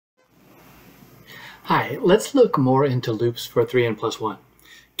Hi, let's look more into loops for 3n+1.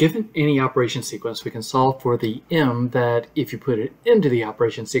 Given any operation sequence, we can solve for the m that if you put it into the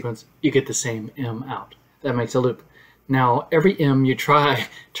operation sequence, you get the same m out. That makes a loop. Now, every m you try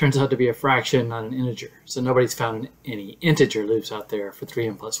turns out to be a fraction, not an integer. So nobody's found any integer loops out there for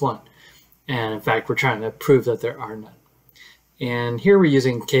 3n+1. And in fact, we're trying to prove that there are none. And here we're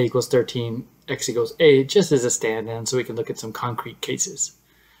using k equals 13, x equals 8, just as a stand-in so we can look at some concrete cases.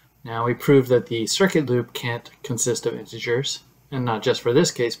 Now we proved that the circuit loop can't consist of integers, and not just for this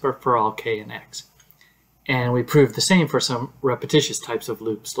case, but for all k and x. And we proved the same for some repetitious types of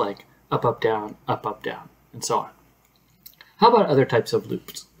loops like up, up, down, and so on. How about other types of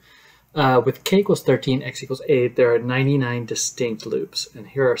loops? With k equals 13, x equals 8, there are 99 distinct loops, and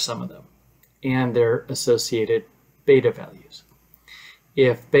here are some of them, and their associated beta values.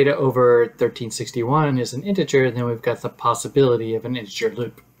 If beta over 1361 is an integer, then we've got the possibility of an integer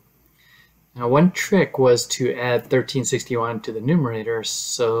loop. Now, one trick was to add 1361 to the numerator,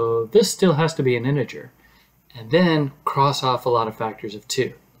 so this still has to be an integer, and then cross off a lot of factors of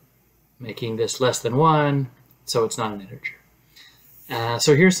 2, making this less than 1, so it's not an integer.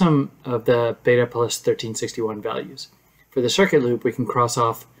 So here's some of the beta plus 1361 values. For the circuit loop, we can cross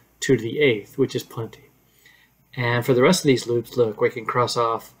off 2 to the 8th, which is plenty. And for the rest of these loops, look, we can cross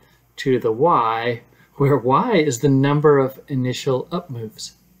off 2 to the y, where y is the number of initial up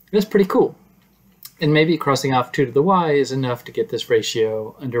moves. That's pretty cool. And maybe crossing off 2 to the y is enough to get this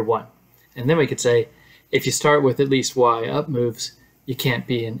ratio under 1. And then we could say, if you start with at least y up moves, you can't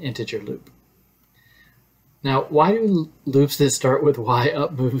be an integer loop. Now, why do loops that start with y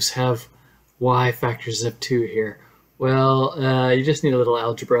up moves have y factors of 2 here? Well, you just need a little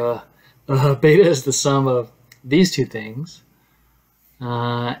algebra. Beta is the sum of these two things.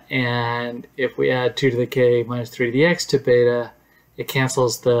 And if we add 2 to the k minus 3 to the x to beta, it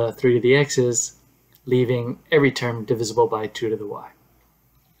cancels the 3 to the x's, leaving every term divisible by 2 to the y.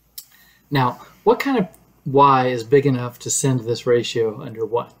 Now, what kind of y is big enough to send this ratio under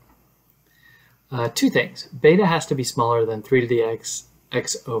 1? Two things. Beta has to be smaller than 3 to the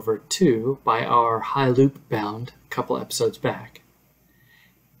x over 2 by our high loop bound a couple episodes back.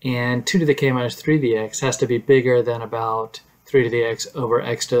 And 2 to the k minus 3 to the x has to be bigger than about 3 to the x over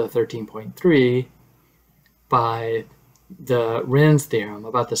x to the 13.3 by the Wren's theorem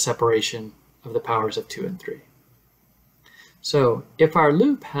about the separation of the powers of 2 and 3. So if our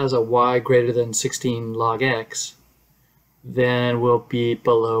loop has a y greater than 16 log x, then we'll be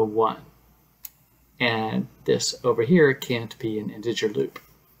below 1. And this over here can't be an integer loop.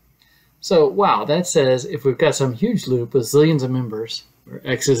 So wow, that says if we've got some huge loop with zillions of members, where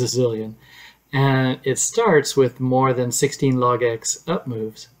x is a zillion, and it starts with more than 16 log x up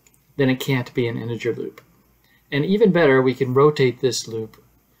moves, then it can't be an integer loop. And even better, we can rotate this loop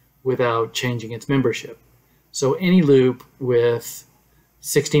without changing its membership. So any loop with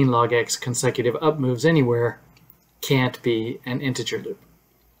 16 log x consecutive up moves anywhere can't be an integer loop.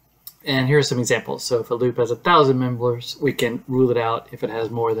 And here are some examples. So if a loop has 1,000 members, we can rule it out if it has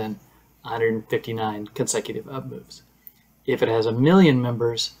more than 159 consecutive up moves. If it has 1,000,000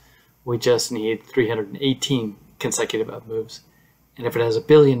 members, we just need 318 consecutive up moves. And if it has 1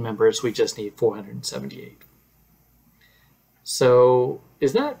 billion members, we just need 478. So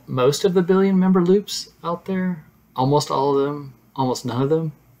is that most of the billion member loops out there? Almost all of them? Almost none of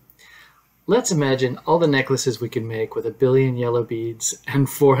them? Let's imagine all the necklaces we can make with 1 billion yellow beads and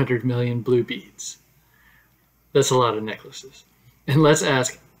 400 million blue beads. That's a lot of necklaces. And let's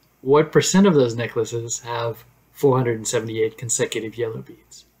ask, what percent of those necklaces have 478 consecutive yellow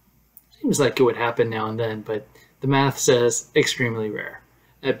beads? Seems like it would happen now and then, but the math says extremely rare.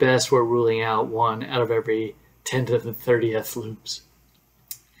 At best, we're ruling out 1 out of every 10 to the 30th loops.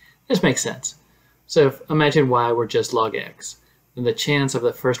 This makes sense. So if imagine y were just log x, then the chance of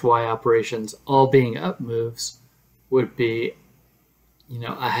the first y operations all being up moves would be,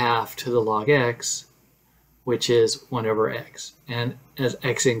 a half to the log x, which is 1 over x. And as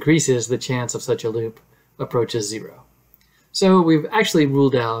x increases, the chance of such a loop approaches 0. So we've actually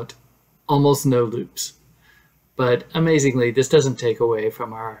ruled out almost no loops. But amazingly, this doesn't take away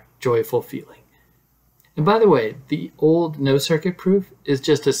from our joyful feeling. And by the way, the old no circuit proof is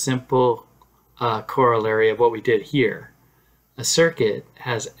just a simple corollary of what we did here. A circuit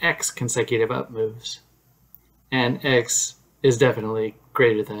has x consecutive up moves, and x is definitely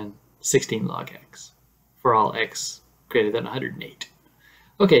greater than 16 log x for all x greater than 108.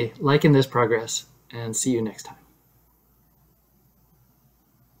 Okay, like in this progress, and see you next time.